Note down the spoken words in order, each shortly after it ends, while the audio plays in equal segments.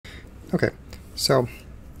Okay, so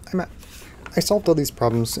I solved all these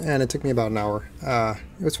problems and it took me about an hour.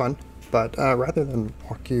 It was fun, but rather than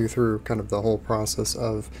walk you through kind of the whole process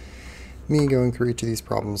of me going through each of these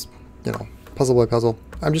problems, you know, puzzle by puzzle,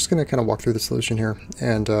 I'm just going to kind of walk through the solution here,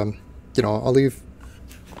 and you know, I'll leave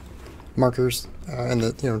markers and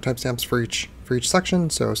the timestamps for each section,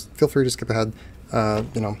 so feel free to skip ahead.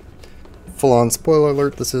 You know, full-on spoiler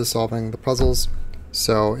alert, this is solving the puzzles,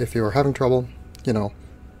 so if you are having trouble, you know,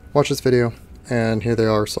 watch this video and here they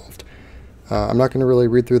are solved. I'm not going to really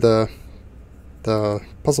read through the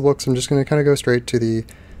puzzle books. I'm just going to kind of go straight to the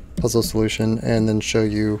puzzle solution and then show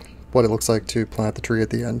you what it looks like to plant the tree at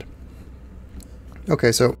the end.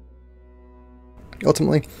 Okay, so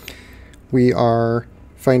ultimately we are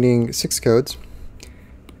finding 6 codes,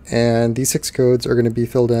 and these 6 codes are going to be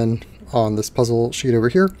filled in on this puzzle sheet over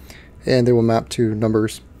here, and they will map to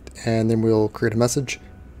numbers, and then we'll create a message,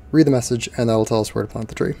 read the message, and that'll tell us where to plant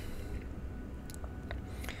the tree.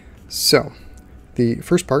 So the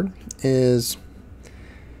first part is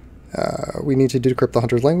we need to decrypt the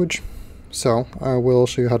hunter's language, so I will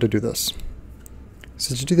show you how to do this.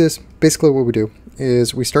 So to do this, basically what we do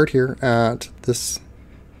is we start here at this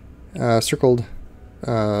circled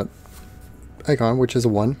icon, which is a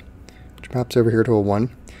 1, which maps over here to a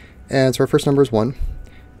 1, and so our first number is 1.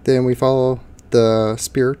 Then we follow the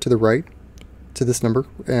spear to the right to this number,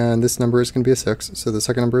 and this number is going to be a 6, so the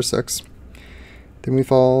second number is 6. Then we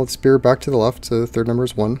follow the spear back to the left, so the third number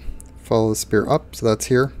is 1. Follow the spear up, so that's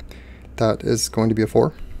here. That is going to be a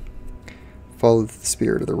 4. Follow the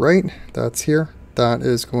spear to the right, that's here. That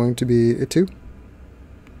is going to be a 2.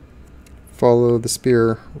 Follow the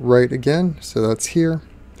spear right again, so that's here.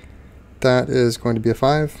 That is going to be a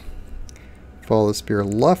 5. Follow the spear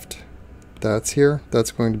left, that's here.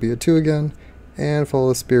 That's going to be a 2 again. And follow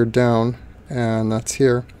the spear down, and that's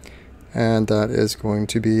here. And that is going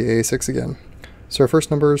to be a 6 again. So our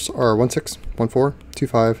first numbers are 1, 6, 1, 4, 2,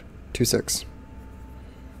 5, 2, 6.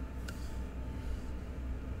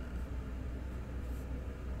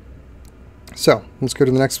 So let's go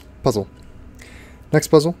to the next puzzle. Next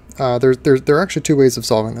puzzle, there are actually 2 ways of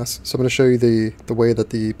solving this. So I'm going to show you the way that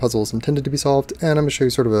the puzzle is intended to be solved, and I'm going to show you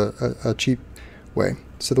sort of a cheap way.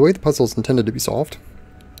 So the way the puzzle is intended to be solved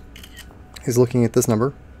is looking at this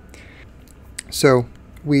number. So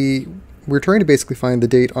we're trying to basically find the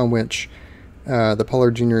date on which the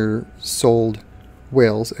Pollard Jr. sold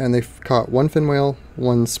whales, and they've caught 1 fin whale,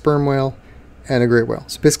 1 sperm whale, and a great whale.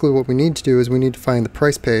 So basically what we need to do is we need to find the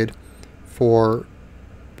price paid for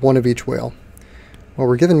 1 of each whale. Well,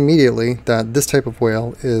 we're given immediately that this type of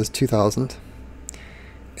whale is 2,000,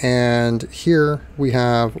 and here we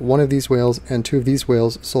have 1 of these whales and 2 of these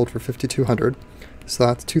whales sold for 5,200, so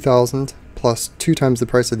that's 2,000 plus 2 times the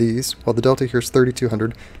price of these, while the delta here is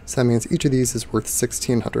 3,200, so that means each of these is worth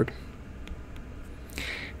 1,600.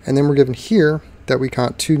 And then we're given here that we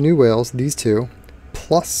caught 2 new whales, these 2,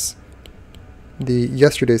 plus the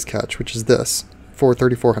yesterday's catch, which is this, for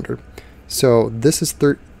 3,400. So this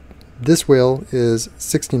whale is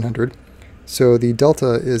 1,600, so the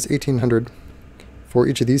delta is 1,800 for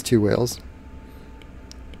each of these 2 whales,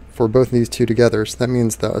 for both of these 2 together, so that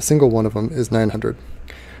means that a single one of them is 900.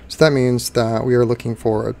 So that means that we are looking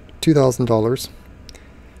for $2,000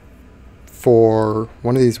 for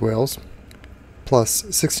 1 of these whales, plus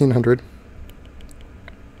 1,600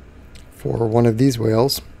 for 1 of these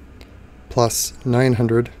whales, plus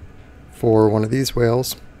 900 for 1 of these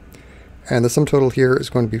whales, and the sum total here is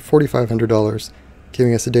going to be $4,500,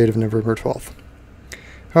 giving us a date of November 12th.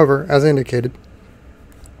 However, as I indicated,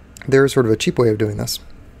 there is sort of a cheap way of doing this,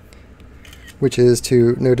 which is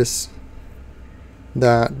to notice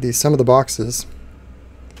that the sum of the boxes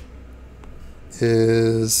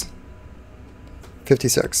is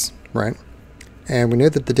 56, right? And we know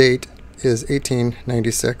that the date is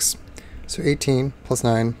 1896, so 18 plus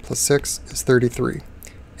 9 plus 6 is 33,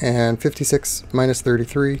 and 56 minus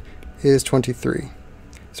 33 is 23.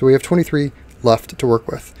 So we have 23 left to work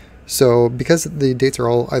with. So because the dates are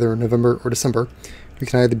all either November or December, we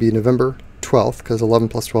can either be November 12th, because 11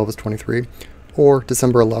 plus 12 is 23, or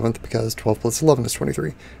December 11th, because 12 plus 11 is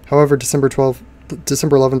 23. However, December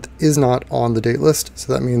 11th is not on the date list,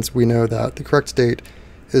 so that means we know that the correct date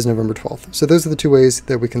is November 12th. So those are the 2 ways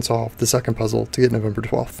that we can solve the second puzzle to get November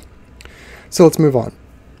 12th. So let's move on.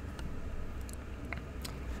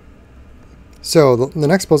 So the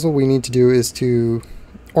next puzzle we need to do is to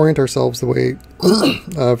orient ourselves the way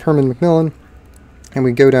of Herman Macmillan, and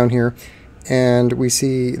we go down here and we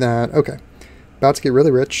see that, okay, about to get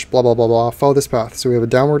really rich, blah, blah, blah, blah, follow this path. So we have a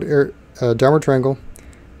downward triangle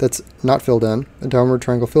that's not filled in, a downward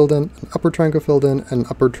triangle filled in, an upward triangle filled in, and an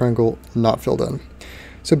upward triangle not filled in.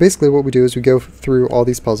 So basically what we do is we go through all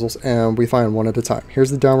these puzzles and we find one at a time.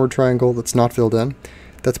 Here's the downward triangle that's not filled in.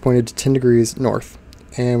 That's pointed to 10 degrees north.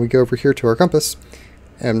 And we go over here to our compass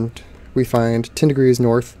and we find 10 degrees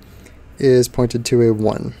north is pointed to a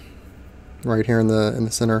 1 right here in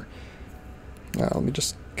the center. Let me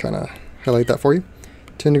just kind of highlight that for you.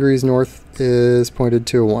 10 degrees north is pointed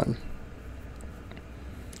to a 1.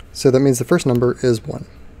 So that means the first number is 1.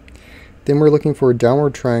 Then we're looking for a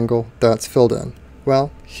downward triangle that's filled in.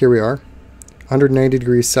 Well, here we are. 190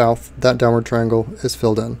 degrees south, that downward triangle is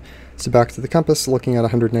filled in. So back to the compass, looking at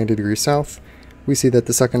 190 degrees south, we see that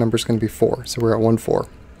the second number is going to be 4. So we're at 1, 4.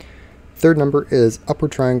 Third number is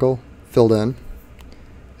upward triangle filled in.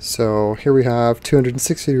 So here we have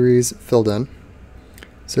 260 degrees filled in.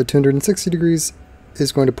 So 260 degrees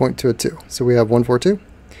is going to point to a 2. So we have 1, 4, 2.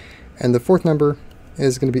 And the fourth number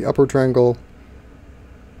is going to be upward triangle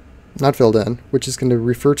not filled in, which is going to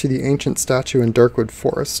refer to the ancient statue in Darkwood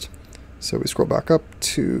Forest. So we scroll back up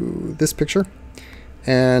to this picture.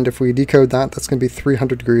 And if we decode that, that's going to be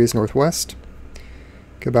 300 degrees northwest.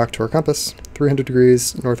 Go back to our compass. 300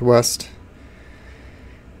 degrees northwest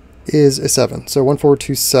is a 7. So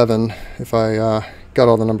 1427, if I got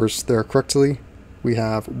all the numbers there correctly, we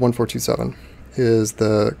have 1427 is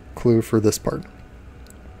the clue for this part.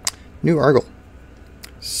 New Argyll.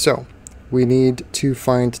 So we need to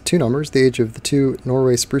find two numbers, the age of the 2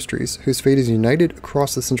 Norway spruce trees, whose fate is united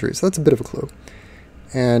across the centuries. So that's a bit of a clue.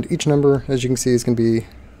 And each number, as you can see, is going to be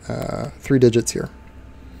 3 digits here.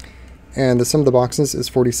 And the sum of the boxes is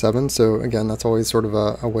 47, so again, that's always sort of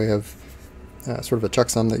a way of, sort of a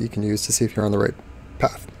checksum that you can use to see if you're on the right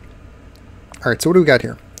path. Alright, so what do we got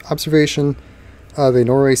here? Observation of a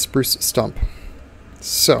Norway spruce stump.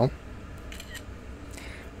 So,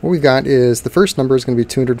 what we've got is the first number is going to be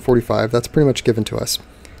 245. That's pretty much given to us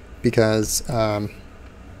because,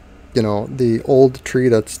 you know, the old tree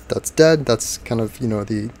that's dead, that's kind of, you know,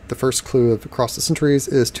 the first clue of across the centuries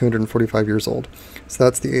is 245 years old. So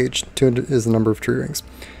that's the age. 200 is the number of tree rings.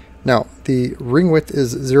 Now, the ring width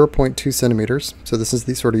is 0.2 centimeters. So this is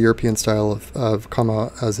the sort of European style of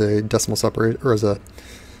comma as a decimal separator, or as a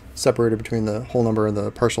separator between the whole number and the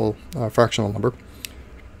partial fractional number.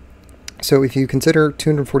 So if you consider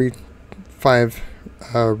 245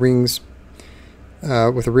 rings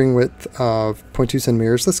with a ring width of 0.2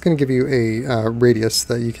 centimeters, that's going to give you a radius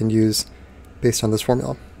that you can use based on this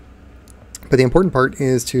formula. But the important part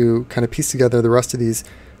is to kind of piece together the rest of these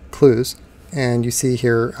clues. And you see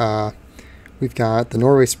here we've got the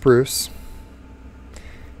Norway spruce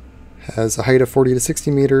has a height of 40 to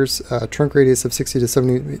 60 meters, a trunk radius of 60 to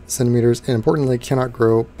 70 centimeters, and importantly cannot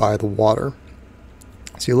grow by the water.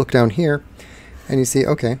 So you look down here and you see,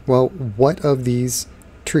 okay, well, what of these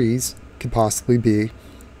trees could possibly be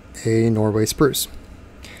a Norway spruce?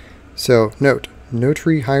 So note, no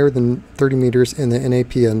tree higher than 30 meters in the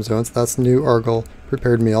NAPM zones. That's the new Argyll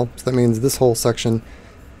prepared meal. So that means this whole section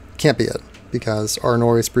can't be it because our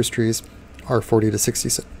Norway spruce trees are 40 to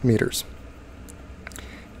 60 meters.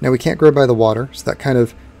 Now we can't grow by the water, so that kind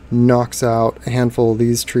of knocks out a handful of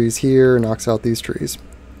these trees here, knocks out these trees.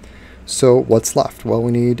 So what's left? Well,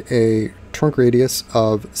 we need a trunk radius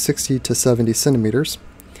of 60 to 70 centimeters.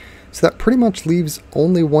 So that pretty much leaves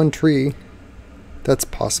only one tree that's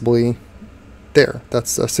possibly there.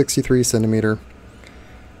 That's a 63 centimeter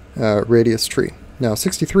radius tree. Now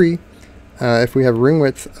 63, if we have a ring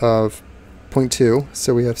width of 0.2,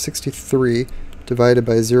 so we have 63 divided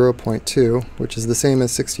by 0.2, which is the same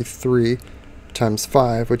as 63 times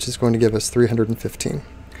 5, which is going to give us 315.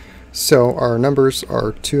 So our numbers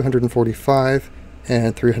are 245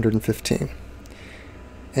 and 315.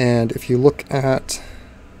 And if you look at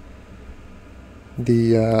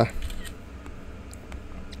the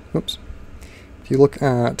if you look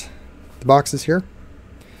at the boxes here,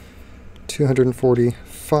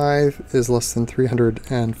 245 is less than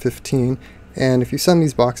 315. And if you sum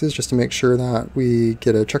these boxes just to make sure that we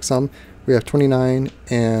get a checksum, we have 29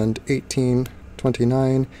 and 18,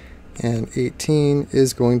 29 and 18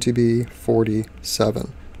 is going to be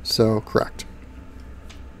 47. So correct.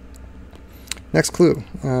 Next clue,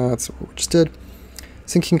 that's what we just did.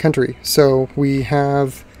 Sinking country. So we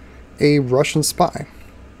have a Russian spy.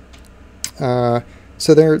 So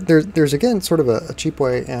there's again sort of a cheap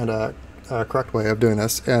way and a correct way of doing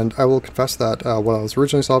this, and I will confess that while I was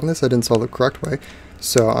originally solving this, I didn't solve the correct way.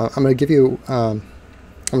 So I'm going to give you, I'm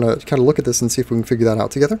going to kind of look at this and see if we can figure that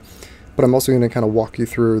out together. But I'm also going to kind of walk you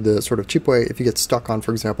through the sort of cheap way if you get stuck on,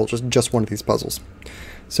 for example, just one of these puzzles.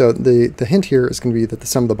 So the hint here is going to be that the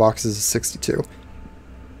sum of the boxes is 62.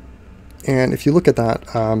 And if you look at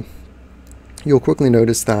that, you'll quickly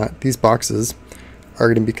notice that these boxes are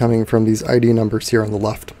going to be coming from these ID numbers here on the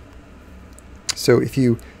left. So if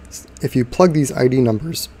you plug these ID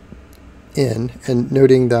numbers in, and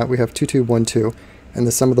noting that we have 2212 and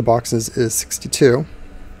the sum of the boxes is 62.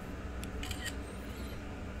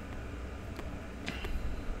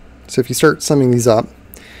 So if you start summing these up,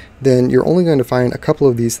 then you're only going to find a couple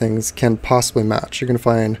of these things can possibly match. You're going to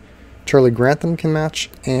find Charlie Grantham can match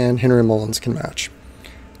and Henry Mullins can match.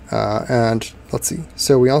 And let's see.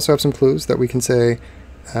 So we also have some clues that we can say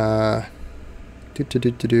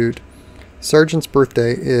Sergeant's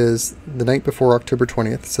birthday is the night before October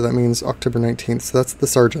 20th, so that means October 19th. So that's the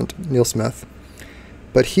Sergeant, Neil Smith.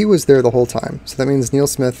 But he was there the whole time, so that means Neil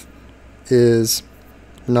Smith is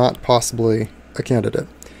not possibly a candidate.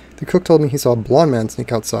 The cook told me he saw a blonde man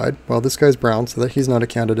sneak outside. Well, this guy's brown, so that he's not a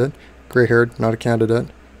candidate. Gray-haired, not a candidate.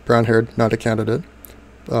 Brown-haired, not a candidate.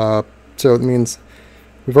 So it means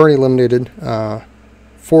we've already eliminated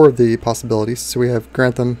 4 of the possibilities. So we have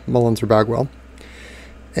Grantham, Mullins, or Bagwell.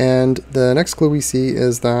 And the next clue we see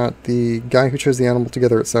is that the guy who chose the animal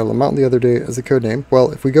together at Silent Mountain the other day as a code name, well,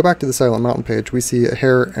 if we go back to the Silent Mountain page, we see a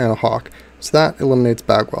hare and a hawk. So that eliminates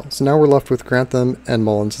Bagwell. So now we're left with Grantham and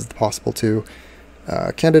Mullins as the possible 2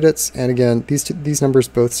 candidates. And again, these numbers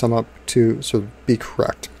both sum up to sort of be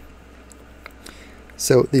correct.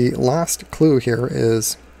 So the last clue here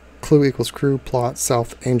is clue equals crew plot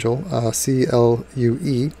South Angel,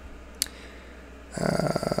 CLUE.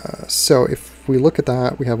 So if we look at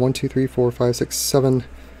that, we have 1, 2, 3, 4, 5, 6, 7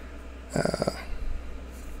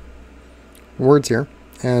 words here.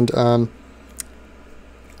 And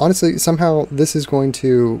honestly, somehow this is going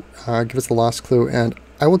to give us the last clue. And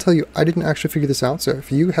I will tell you, I didn't actually figure this out. So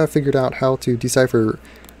if you have figured out how to decipher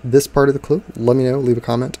this part of the clue, let me know, leave a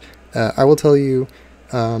comment. I will tell you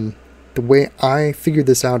the way I figured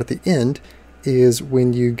this out at the end is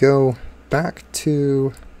when you go back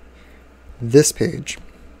to this page,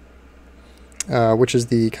 which is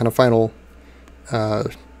the kind of final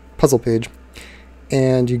puzzle page,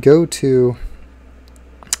 and you go to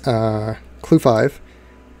clue 5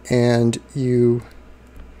 and you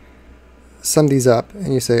sum these up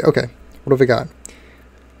and you say, okay, what have I got?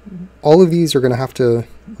 All of these are going to have to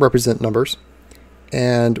represent numbers,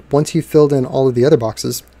 and once you've filled in all of the other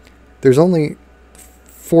boxes, there's only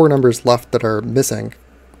 4 numbers left that are missing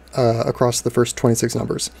across the first 26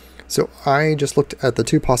 numbers. So I just looked at the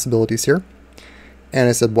 2 possibilities here, and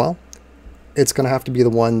I said, well, it's going to have to be the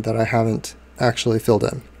one that I haven't actually filled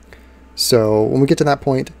in. So when we get to that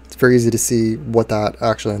point, it's very easy to see what that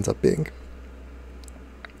actually ends up being.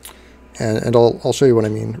 And I'll show you what I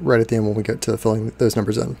mean right at the end when we get to filling those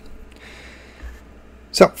numbers in.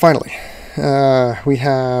 So finally, we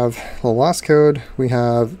have the last code. We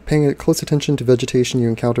have paying close attention to vegetation you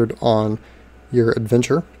encountered on your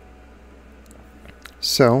adventure.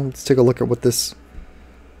 So let's take a look at what this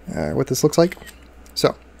looks like.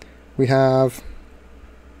 So we have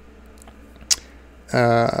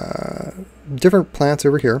different plants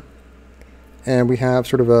over here, and we have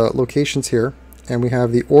sort of locations here, and we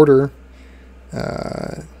have the order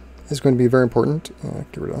is going to be very important.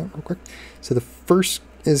 Get rid of that real quick. So the first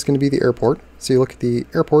is going to be the airport. So you look at the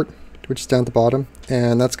airport, which is down at the bottom,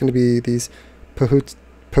 and that's going to be these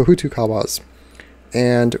Pohutukawas.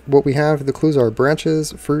 And what we have, the clues are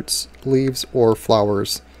branches, fruits, leaves, or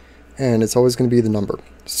flowers. And it's always going to be the number.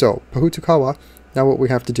 So, Pohutukawa, now what we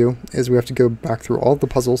have to do is we have to go back through all the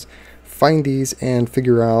puzzles, find these, and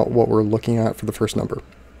figure out what we're looking at for the first number.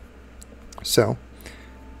 So,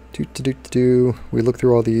 we look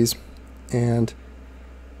through all these, and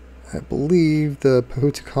I believe the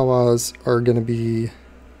Pohutukawas are going to be, I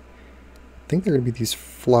think they're going to be these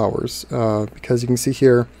flowers, because you can see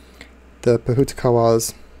here, the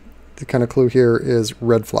Pohutukawas, the kind of clue here is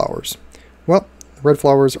red flowers. Well, the red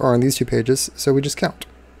flowers are on these 2 pages, so we just count.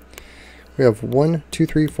 We have 1, 2,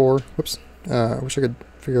 3, 4. Whoops. I wish I could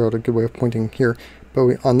figure out a good way of pointing here.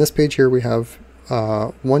 But on this page here, we have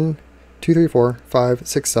 1, 2, 3, 4, 5,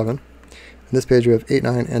 6, 7. On this page, we have 8,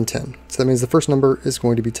 9, and 10. So that means the first number is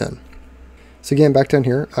going to be 10. So again, back down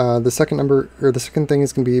here, the second number, or the second thing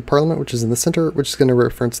is going to be Parliament, which is in the center, which is going to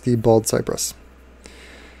reference the bald cypress.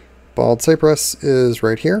 Bald cypress is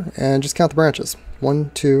right here, and just count the branches.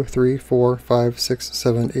 1, 2, 3, 4, 5, 6,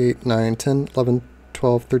 7, 8, 9, 10, 11,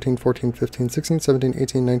 12, 13, 14, 15, 16, 17,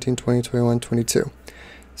 18, 19, 20, 21, 22.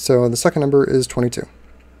 So the second number is 22.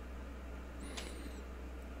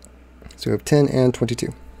 So we have 10 and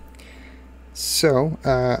 22. So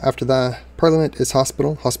after the Parliament is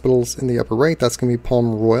hospital. Hospital's in the upper right. That's going to be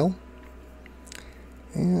Palm Royal.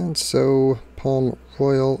 And so Palm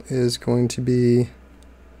Royal is going to be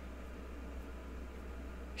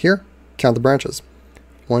here. Count the branches.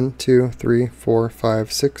 1, 2, 3, 4,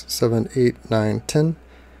 5, 6, 7, 8, 9, 10.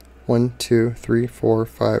 1, 2, 3, 4,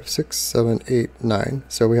 5, 6, 7, 8, 9.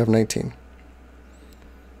 So we have 19.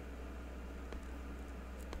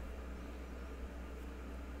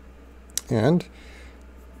 And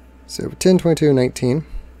so 10, 22, 19.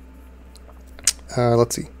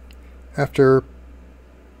 Let's see. After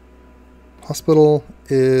hospital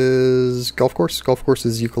is golf course. Golf course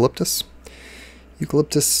is eucalyptus.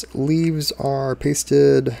 Eucalyptus leaves are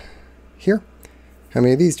pasted here. How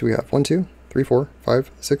many of these do we have? 1, 2, 3, 4,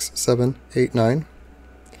 5, 6, 7, 8, 9,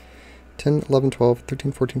 10, 11, 12,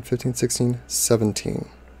 13, 14, 15, 16, 17.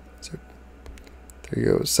 So there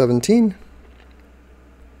you go, 17.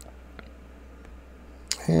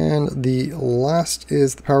 And the last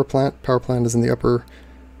is the power plant. Power plant is in the upper,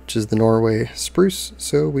 which is the Norway spruce.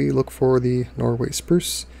 So we look for the Norway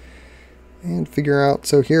spruce and figure out.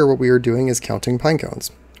 So here what we are doing is counting pine cones.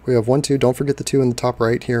 We have 1, 2, don't forget the 2 in the top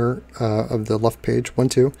right here of the left page. 1,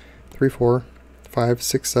 2, 3, 4, 5,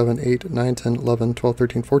 6, 7, 8, 9, 10, 11, 12,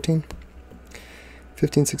 13, 14,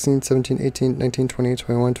 15, 16, 17, 18, 19, 20,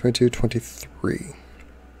 21, 22, 23.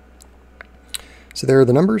 So there are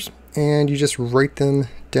the numbers, and you just write them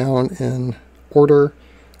down in order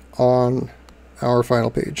on our final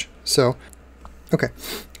page. So, okay,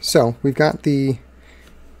 so we've got the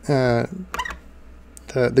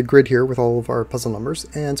grid here with all of our puzzle numbers,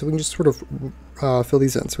 and so we can just sort of fill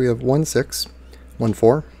these in. So we have 1, 6, 1,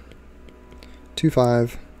 4, 2,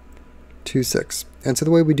 5, 2, 6. And so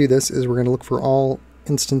the way we do this is we're going to look for all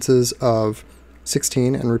instances of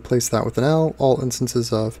 16 and replace that with an L, all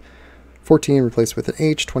instances of 14 replaced with an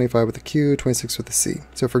H, 25 with a Q, 26 with a C.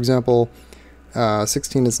 So for example,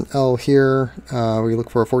 16 is an L here, we look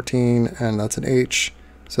for a 14 and that's an H,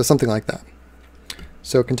 so something like that.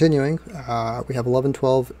 So continuing, we have 11,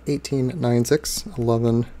 12, 18, 9, 6,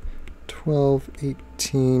 11, 12,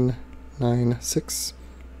 18, 9, 6,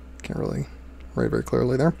 can't really write very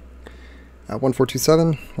clearly there. 1, 4, 2,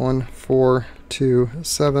 7, 1, 4, 2,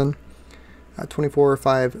 7, 24,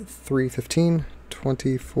 5, 3, 15,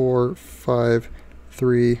 24, 5,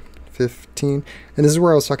 3, 15. And this is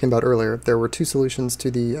where I was talking about earlier. There were 2 solutions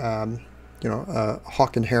to the,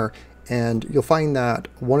 hawk and hare, and you'll find that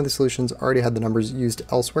one of the solutions already had the numbers used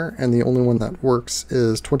elsewhere, and the only one that works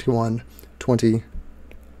is 21, 20,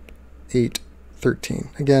 8, 13.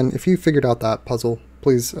 Again, if you figured out that puzzle,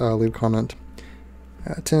 please leave a comment.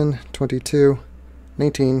 10, 22,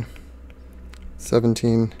 19,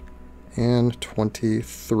 17, and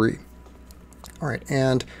 23. All right,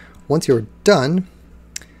 and once you're done,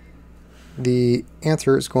 the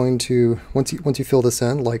answer is going to, once you fill this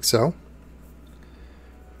in like so,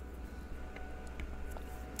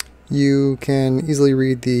 you can easily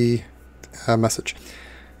read the message.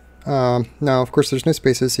 Now, of course, there's no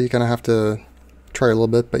spaces, so you kind of have to try a little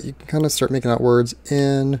bit, but you can kind of start making out words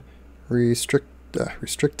in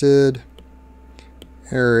restricted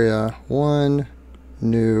area 1,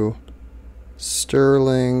 new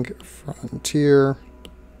Sterling frontier,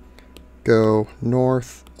 go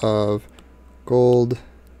north of Gold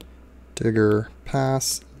Digger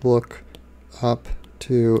Pass, look up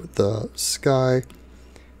to the sky,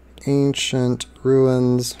 ancient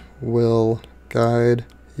ruins will guide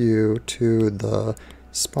you to the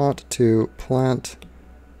spot to plant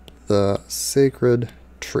the sacred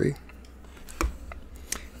tree.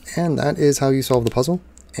 And that is how you solve the puzzle,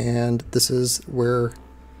 and this is where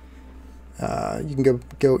you can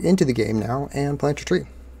go into the game now and plant your tree.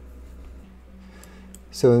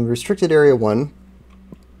 So in restricted area 1,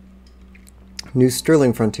 new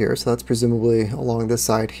Sterling frontier, so that's presumably along this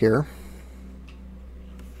side here.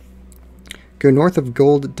 Go north of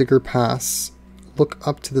Gold Digger Pass, look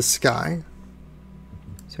up to the sky.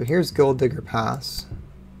 So here's Gold Digger Pass,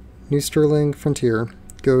 new Sterling frontier.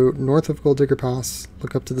 Go north of Gold Digger Pass,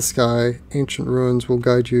 look up to the sky, ancient ruins will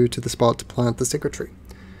guide you to the spot to plant the sacred tree.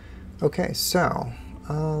 Okay, so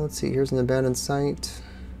let's see, here's an abandoned site.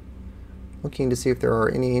 Looking to see if there are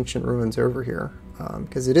any ancient ruins over here,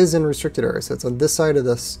 because it is in restricted area, so it's on this side of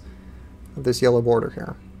this yellow border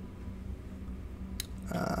here.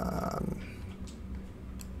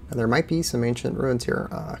 And there might be some ancient ruins here.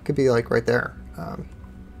 Could be like right there.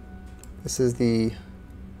 This is the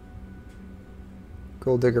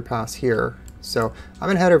Gold Digger Pass here. So I'm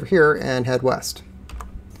going to head over here and head west.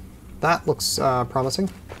 That looks promising.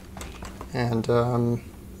 And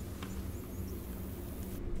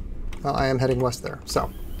well, I am heading west there.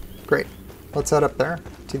 So great. Let's head up there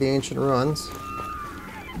to the ancient ruins,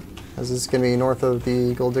 as this is going to be north of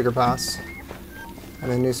the Gold Digger Pass. I'm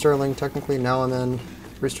in New Sterling technically. Now I'm in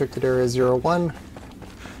restricted area 01.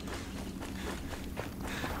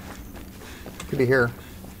 Could be here.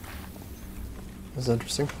 This is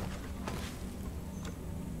interesting.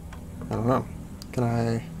 I don't know. Can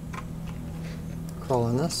I crawl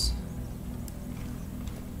in this?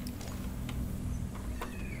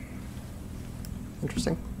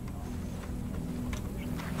 Interesting.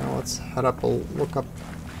 Now let's head up, look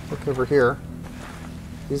over here.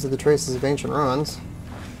 These are the traces of ancient ruins.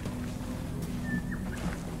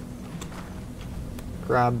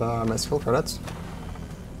 Grab my skill credits.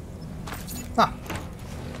 Ah,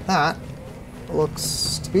 that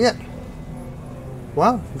looks to be it.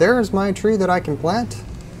 Well, there's my tree that I can plant,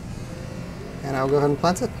 and I'll go ahead and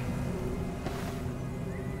plant it.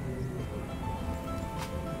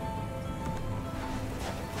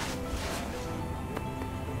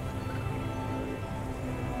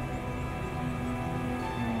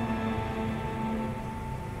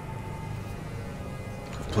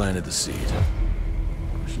 I've planted the seed.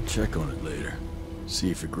 I should check on it later, see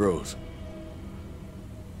if it grows.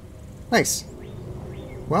 Nice.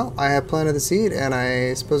 Well, I have planted the seed, and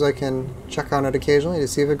I suppose I can check on it occasionally to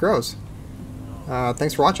see if it grows.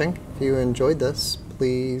 Thanks for watching. If you enjoyed this,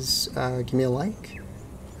 please give me a like,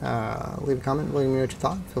 leave a comment, letting me know what you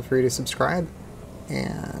thought. Feel free to subscribe,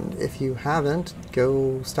 and if you haven't,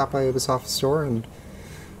 go stop by Ubisoft's store and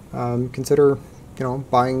consider,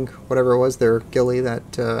 buying whatever it was, their ghillie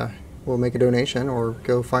that will make a donation, or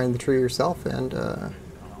go find the tree yourself and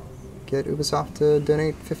get Ubisoft to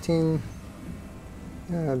donate 15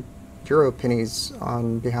 Euro pennies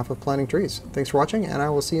on behalf of planting trees. Thanks for watching, and I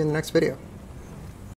will see you in the next video.